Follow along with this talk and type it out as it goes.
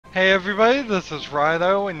Hey everybody, this is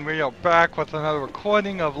Rydo, and we are back with another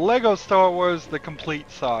recording of LEGO Star Wars The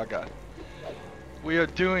Complete Saga. We are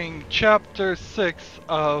doing Chapter 6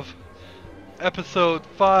 of Episode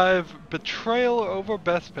 5, Betrayal over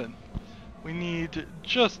Bespin. We need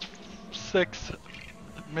just 6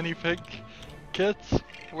 minifig kits,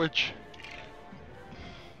 which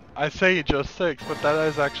I say just 6, but that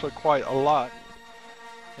is actually quite a lot.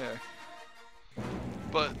 Here.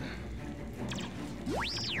 But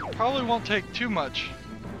probably won't take too much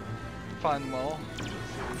fun will.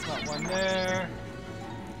 There's not one there.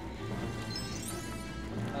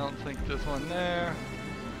 I don't think there's one there.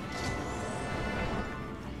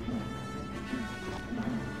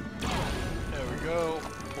 There we go.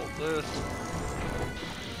 Pull this.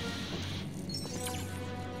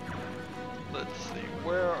 Let's see,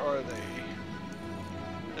 where are they?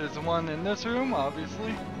 There's one in this room,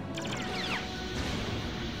 obviously.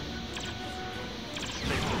 Let's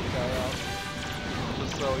take this guy out,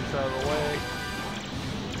 just so he's out of the way.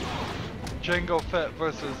 Jango Fett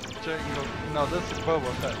versus Jango... No, this is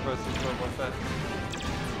Boba Fett versus Boba Fett.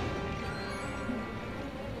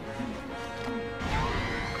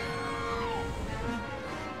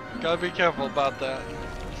 Gotta be careful about that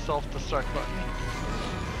self-destruct button.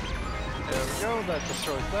 There we go, that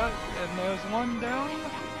destroys that. And there's one down.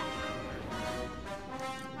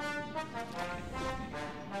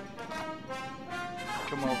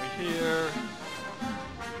 Come over here.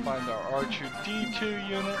 Find our R2-D2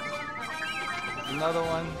 unit. Another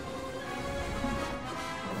one.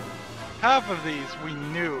 Half of these we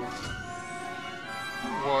knew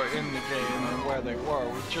were in the game and where they were.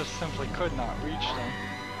 We just simply could not reach them.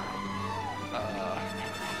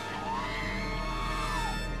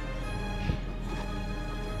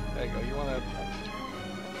 There you go. You wanna...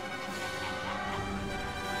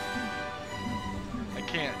 I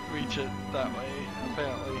can't reach it that way.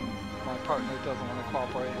 Apparently, my partner doesn't want to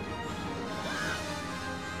cooperate.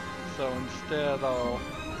 So instead I'll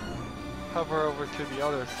hover over to the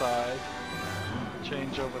other side,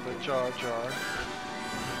 change over the Jar Jar,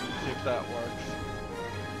 see if that works.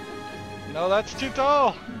 No, that's too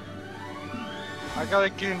tall! I gotta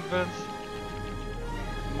convince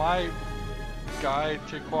my guy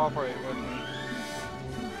to cooperate with me.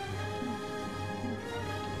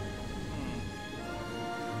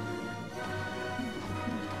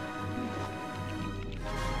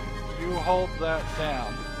 You hold that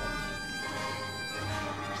down.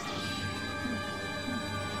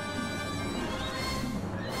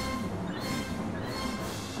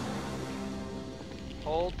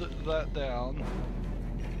 Hold that down.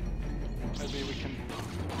 Maybe we can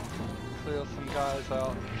clear some guys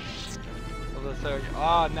out of this area.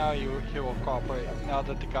 Ah, now he will cooperate, now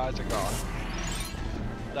that the guys are gone.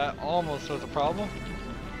 That almost was a problem.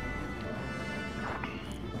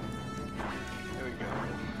 Here we go.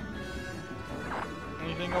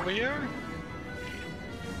 Anything over here?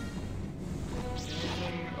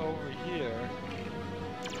 Anything over here?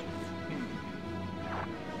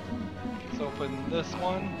 Let's open this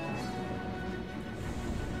one.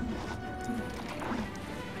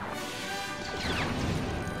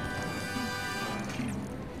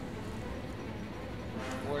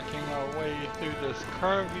 Working our way through this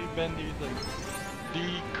curvy, bendy thing. The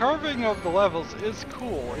curving of the levels is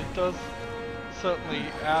cool. It does certainly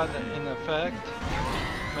add an effect.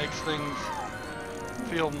 Makes things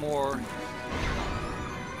feel more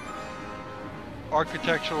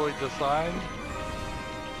architecturally designed.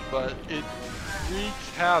 But it wreaks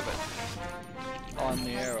havoc on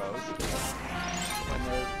the arrows when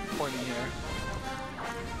they're pointing here.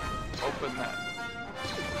 Open that.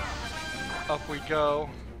 Up we go.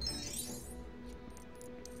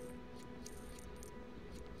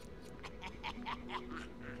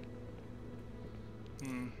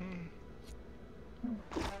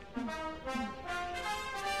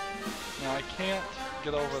 Now I can't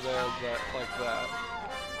get over there like that.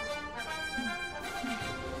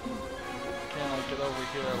 Can I get over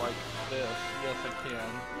here like this? Yes, I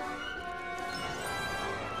can.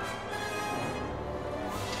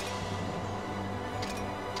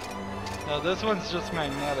 Now this one's just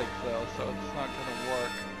magnetic though, so it's not gonna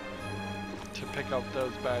work to pick up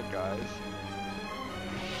those bad guys.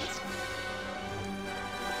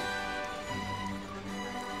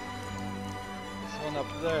 This one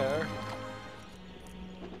up there,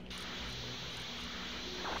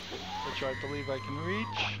 which I believe I can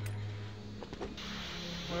reach.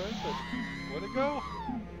 Where is it? Where'd it go?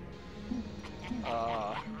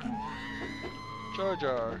 Jar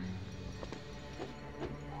Jar.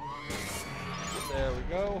 There we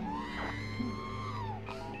go.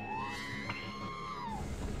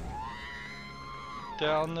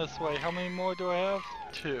 down this way. How many more do I have?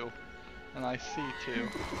 2. And I see 2.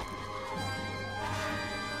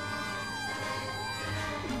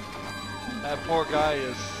 That poor guy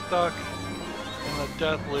is stuck in a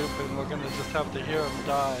death loop and we're gonna just have to hear him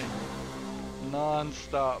die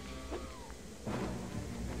non-stop.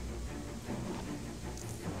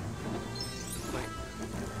 It's like,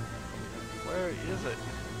 where is it?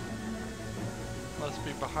 Must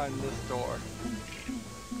be behind this door.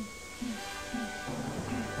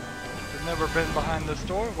 I've never been behind this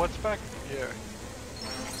door. What's back here?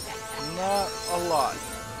 Not a lot.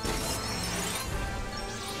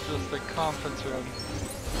 Just the conference room,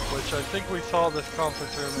 which I think we saw this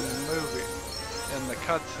conference room in the movie, in the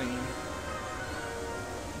cutscene.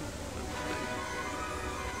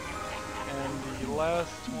 And the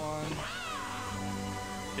last one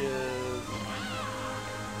is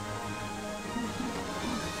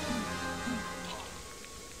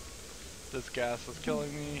this gas is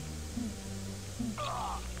killing me.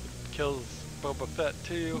 It kills Boba Fett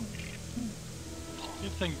too.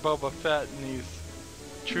 You'd think Boba Fett and these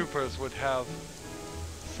troopers would have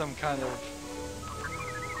some kind of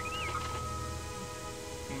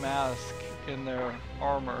mask in their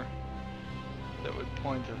armor that would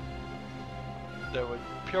point to, that would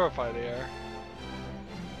purify the air.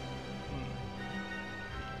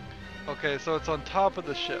 Okay, so it's on top of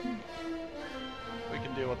the ship. We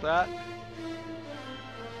can deal with that.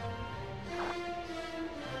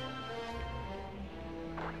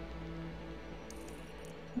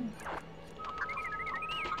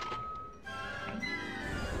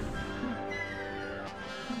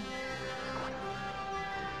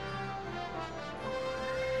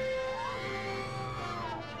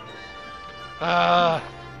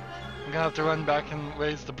 I'm gonna have to run back and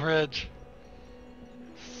raise the bridge.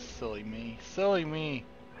 Silly me. Silly me.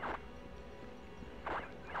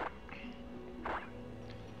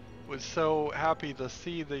 Was so happy to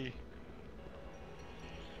see the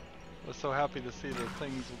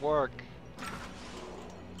things work.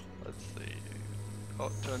 Let's see.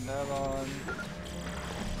 Oh, turn that on.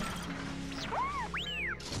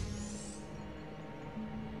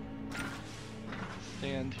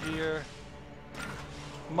 Stand here.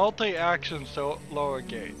 Multi-action, so lower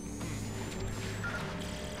gate.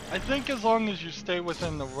 I think as long as you stay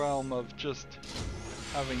within the realm of just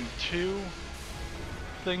having 2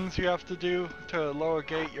 things you have to do to lower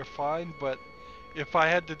gate, you're fine. But if I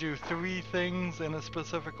had to do 3 things in a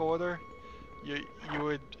specific order, it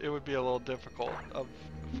would be a little difficult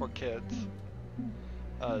for kids.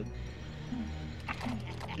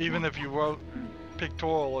 Even if you wrote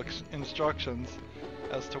pictorial instructions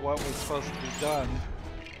as to what was supposed to be done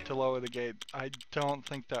to lower the gate, I don't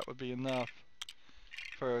think that would be enough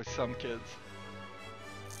for some kids.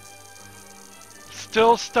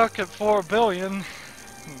 Still stuck at 4 billion.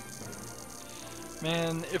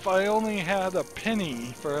 Man, if I only had a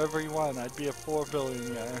penny for every one, I'd be a 4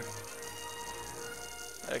 billionaire.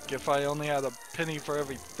 Heck, if I only had a penny for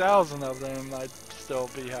every 1,000 of them, I'd still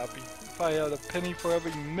be happy. If I had a penny for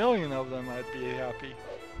every 1,000,000 of them, I'd be happy.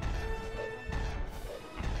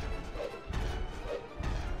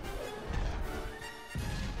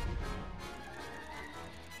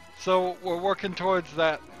 So we're working towards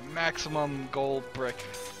that maximum gold brick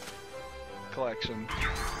collection.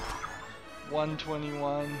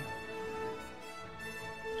 121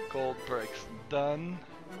 gold bricks done.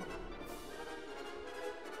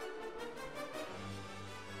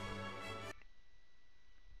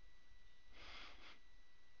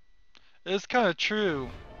 It's kind of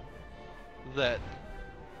true that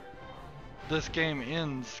this game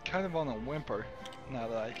ends kind of on a whimper, now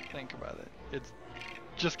that I think about it. It's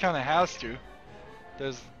just kind of has to.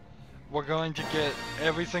 We're going to get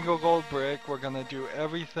every single gold brick. We're going to do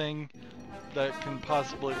everything that can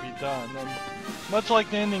possibly be done. And much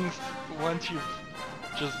like the endings, once you've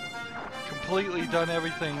just completely done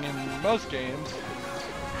everything in most games,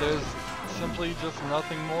 there's simply just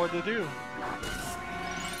nothing more to do.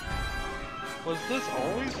 Was this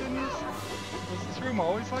always in this? Was this room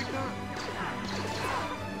always like that?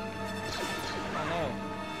 I don't know.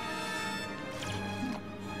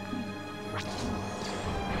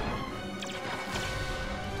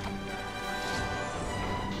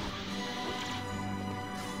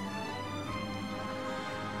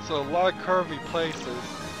 So a lot of curvy places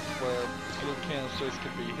where blue canisters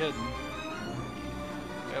could be hidden.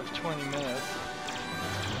 We have 20 minutes.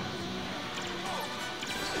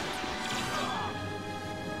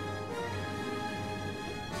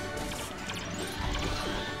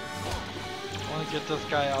 I want to get this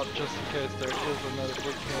guy out just in case there is another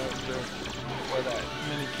blue canister where that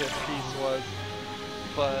mini kit piece was.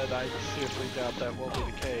 but I seriously doubt that will be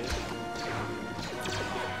the case.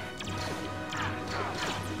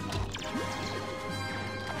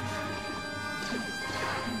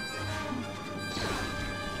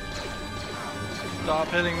 Stop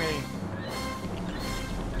hitting me.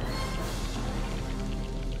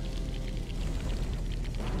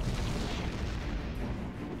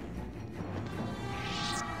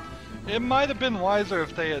 It might have been wiser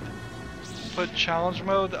if they had put challenge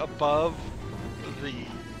mode above the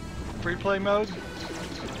free play mode.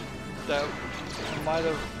 That might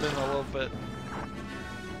have been a little bit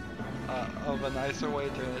of a nicer way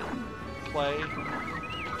to play,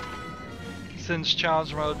 since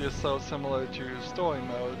challenge mode is so similar to story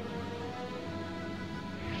mode.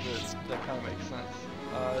 That kind of makes sense.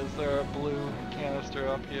 Is there a blue canister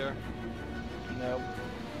up here? Nope.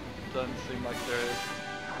 Doesn't seem like there is.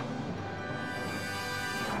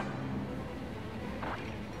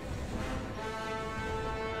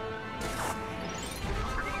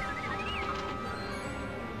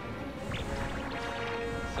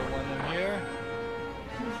 So one in here.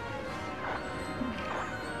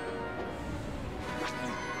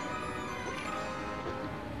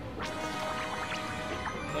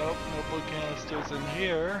 Nope, no blue canisters in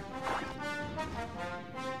here.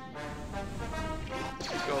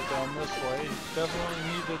 Go down this way. Definitely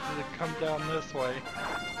needed to come down this way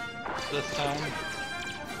this time.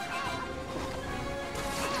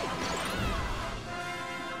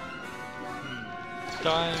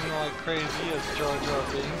 Dying like crazy as Jar Jar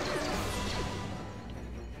Binks.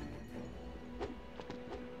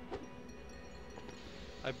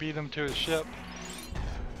 I beat him to his ship.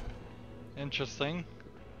 Interesting.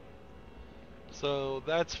 So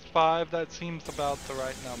that's 5. That seems about the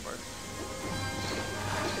right number.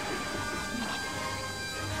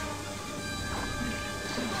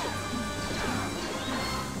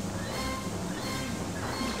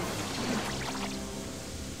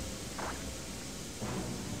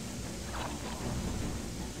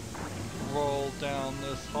 Roll down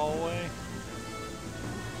this hallway.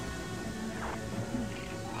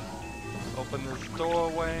 Open this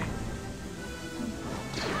doorway.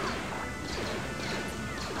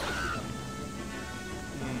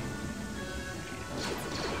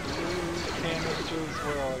 Blue canisters,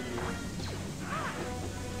 where are you?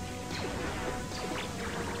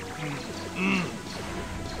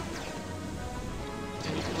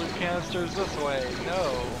 Any blue canisters this way? No.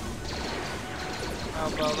 How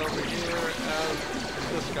about over here as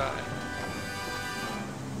this guy?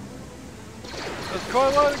 There's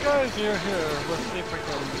quite a lot of guys here. Let's see if we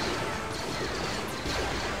can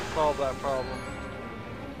solve that problem.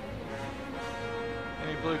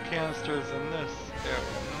 Any blue canisters in this area?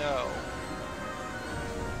 No.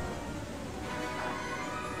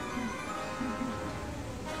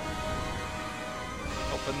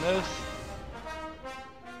 Open this.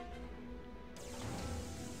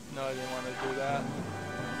 No, I didn't want to do that.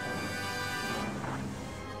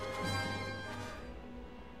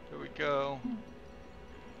 Here we go.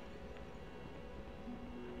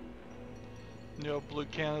 No blue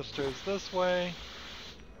canisters this way.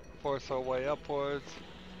 Force our way upwards.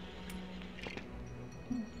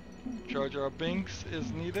 Jar Jar Binks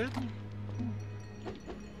is needed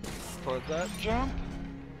for that jump.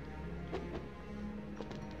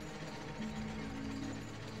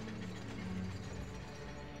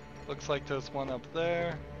 Looks like there's one up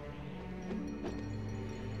there.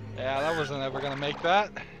 Yeah, that wasn't ever gonna make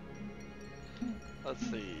that. Let's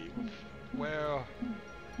see. Where?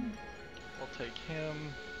 We'll take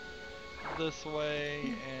him this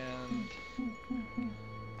way, and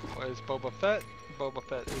where's Boba Fett? Boba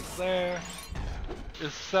Fett is there.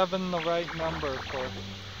 Is 7 the right number for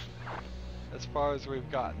as far as we've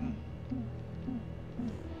gotten?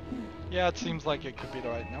 Yeah, it seems like it could be the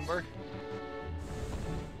right number.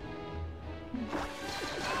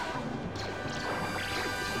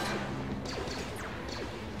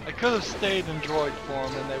 I could have stayed in droid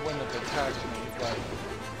form and they wouldn't have attacked me, but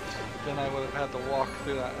then I would have had to walk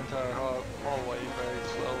through that entire hallway very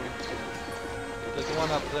slowly. There's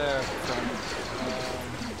one up there.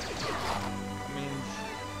 Means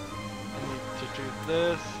I need to do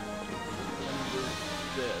this and do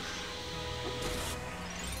this.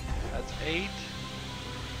 That's 8.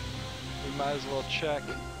 We might as well check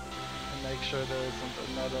and make sure there isn't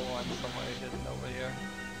another one somewhere hidden over here.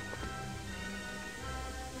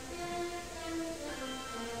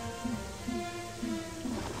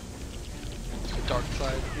 Dark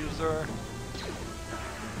side user.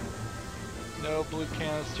 No blue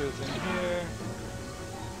canisters in here.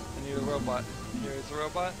 I need a robot. Here's a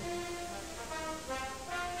robot.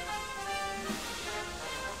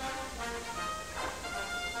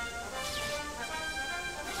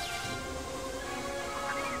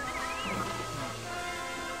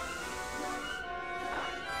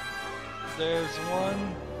 There's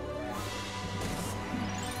one.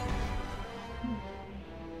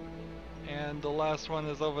 And the last one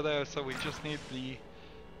is over there, so we just need the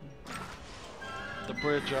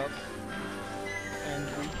bridge up. And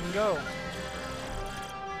we can go.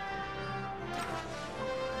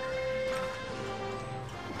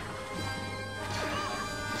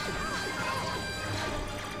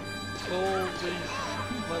 Pull this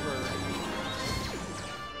lever.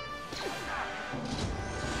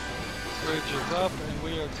 Bridge is up and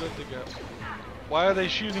we are good to go. Why are they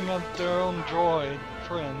shooting at their own droid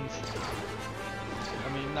friends?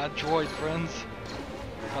 I mean, not droid friends,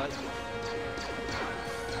 but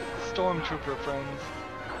stormtrooper friends.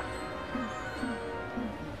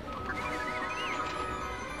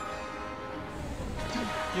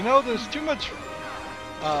 You know, there's too many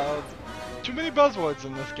buzzwords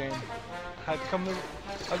in this game.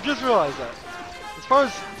 I've just realized that. As far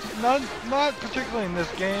as not particularly in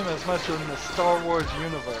this game as much as in the Star Wars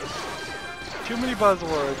universe. Too many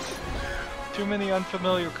buzzwords, too many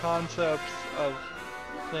unfamiliar concepts of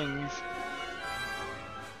things.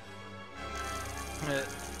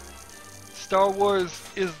 Star Wars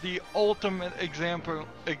is the ultimate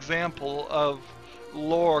example of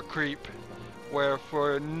lore creep, where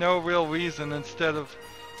for no real reason, instead of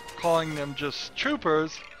calling them just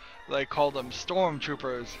troopers, they call them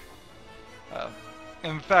stormtroopers.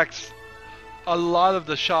 In fact, a lot of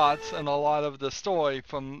the shots and a lot of the story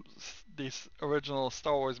from these original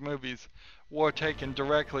Star Wars movies were taken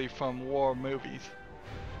directly from war movies.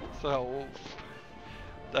 So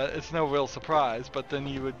it's no real surprise, but then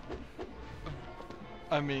you would,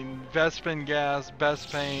 I mean, Bespin gas,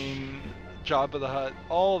 Bespin, Jabba the Hutt,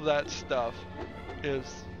 all of that stuff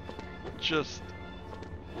is just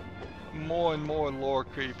more and more lore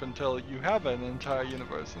creep until you have an entire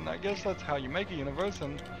universe. And I guess that's how you make a universe,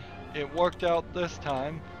 and it worked out this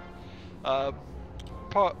time.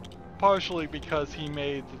 Partially because he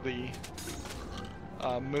made the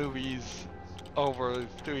movies over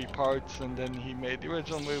 3 parts, and then he made the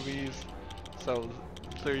original movies, so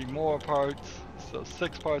 3 more parts, so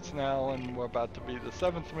 6 parts now, and we're about to be the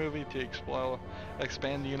 7th movie to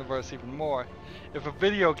expand the universe even more. If a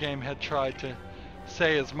video game had tried to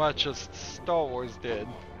say as much as Star Wars did,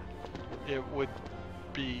 it would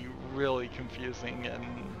be really confusing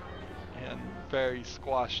and very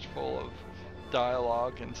squashed full of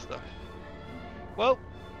dialogue and stuff. Well,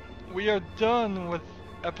 we are done with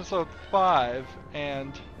episode 5,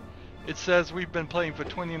 and it says we've been playing for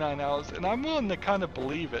 29 hours, and I'm willing to kind of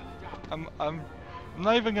believe it. I'm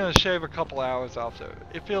not even going to shave a couple hours off there.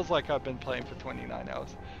 It feels like I've been playing for 29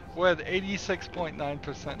 hours. We're at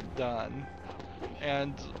 86.9% done,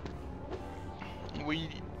 and we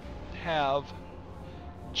have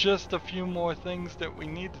just a few more things that we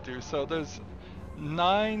need to do. So there's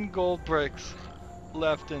 9 gold bricks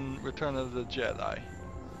left in Return of the Jedi,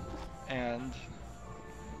 and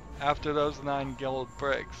after those 9 gold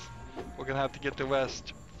bricks, we're gonna have to get the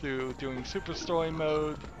rest through doing Super Story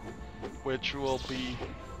mode, which will be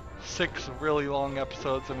 6 really long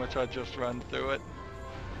episodes in which I just run through it,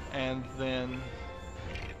 and then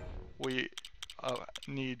we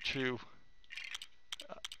need to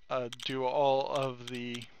do all of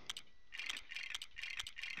the,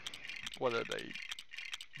 what are they,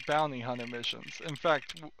 bounty hunter missions. In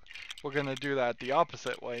fact, we're going to do that the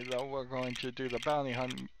opposite way, though. We're going to do the bounty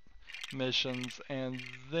hunt missions and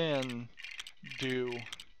then do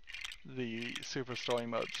the Super Story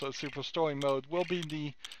mode. So Super Story mode will be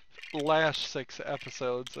the last 6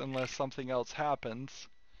 episodes unless something else happens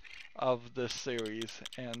of this series,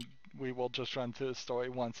 and we will just run through the story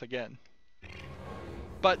once again.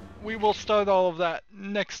 But we will start all of that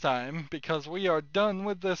next time, because we are done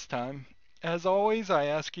with this time. As always, I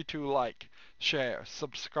ask you to like, share,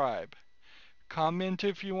 subscribe, comment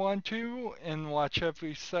if you want to, and watch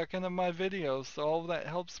every second of my videos. All of that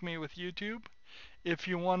helps me with YouTube. If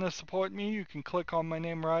you want to support me, you can click on my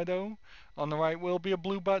name, Rydo. On the right will be a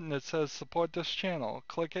blue button that says support this channel.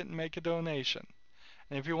 Click it and make a donation.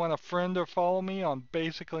 And if you want to friend or follow me on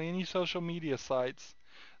basically any social media sites,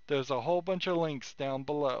 there's a whole bunch of links down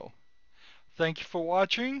below. Thank you for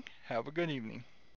watching. Have a good evening.